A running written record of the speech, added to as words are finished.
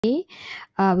We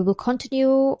will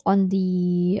continue on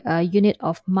the unit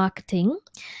of marketing.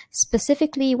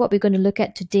 Specifically, what we're going to look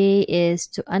at today is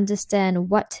to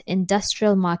understand what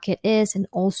industrial market is and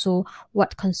also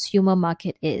what consumer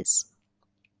market is.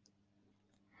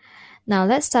 Now,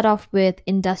 let's start off with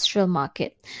industrial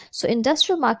market. So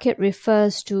industrial market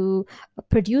refers to a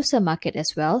producer market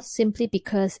as well, simply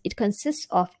because it consists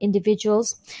of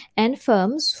individuals and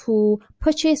firms who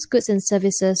purchase goods and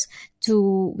services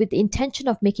with the intention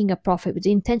of making a profit, with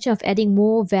the intention of adding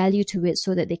more value to it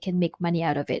so that they can make money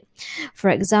out of it.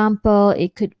 For example,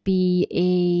 it could be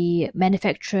a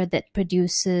manufacturer that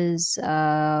produces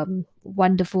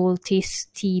wonderful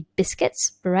tasty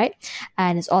biscuits, right?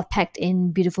 And it's all packed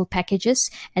in beautiful packages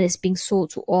and it's being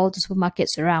sold to all the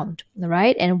supermarkets around,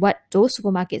 right? And what those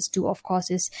supermarkets do, of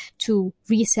course, is to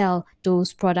resell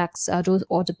those products,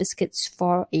 or the biscuits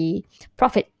for a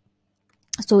profit.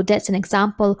 So that's an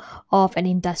example of an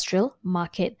industrial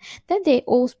market. Then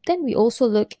we also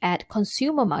look at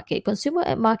consumer market.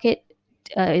 Consumer market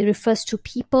it refers to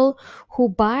people who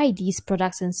buy these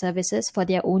products and services for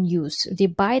their own use. They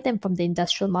buy them from the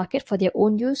industrial market for their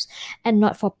own use and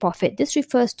not for profit. This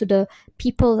refers to the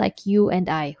people like you and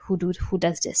I who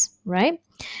does this, right?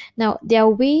 Now, there are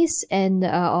ways and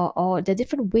or there are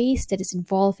different ways that is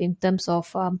involved in terms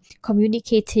of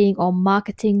communicating or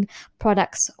marketing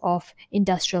products of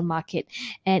industrial market,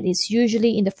 and it's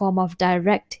usually in the form of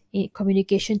direct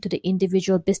communication to the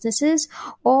individual businesses,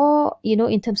 or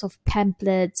in terms of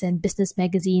pamphlets and business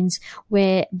magazines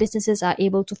where businesses are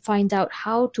able to find out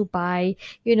how to buy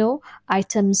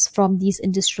items from these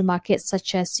industrial markets,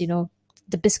 such as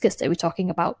the biscuits that we're talking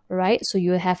about, right? So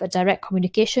you have a direct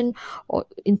communication or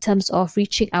in terms of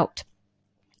reaching out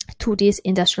to these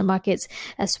industrial markets,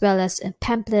 as well as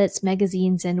pamphlets,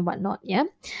 magazines, and whatnot. Yeah.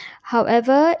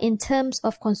 However, in terms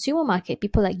of consumer market,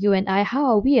 people like you and I, how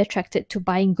are we attracted to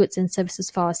buying goods and services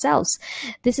for ourselves?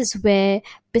 This is where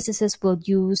businesses will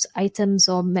use items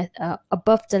or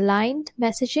above the line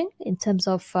messaging in terms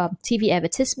of TV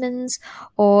advertisements,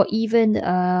 or even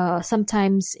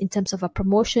sometimes in terms of a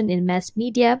promotion in mass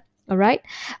media. All right.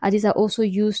 These are also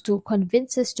used to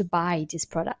convince us to buy these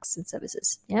products and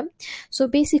services. Yeah. So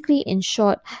basically, in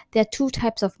short, there are two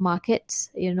types of markets,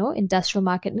 industrial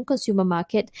market and consumer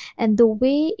market. And the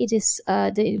way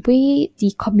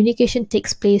the communication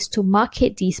takes place to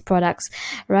market these products,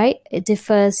 right, it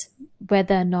differs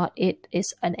whether or not it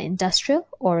is an industrial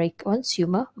or a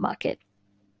consumer market.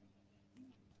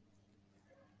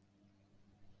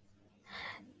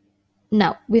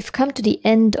 Now, we've come to the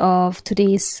end of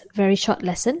today's very short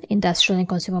lesson, Industrial and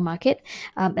Consumer Market.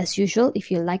 As usual, if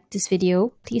you like this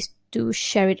video, please do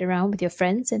share it around with your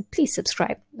friends and please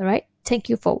subscribe. All right. Thank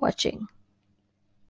you for watching.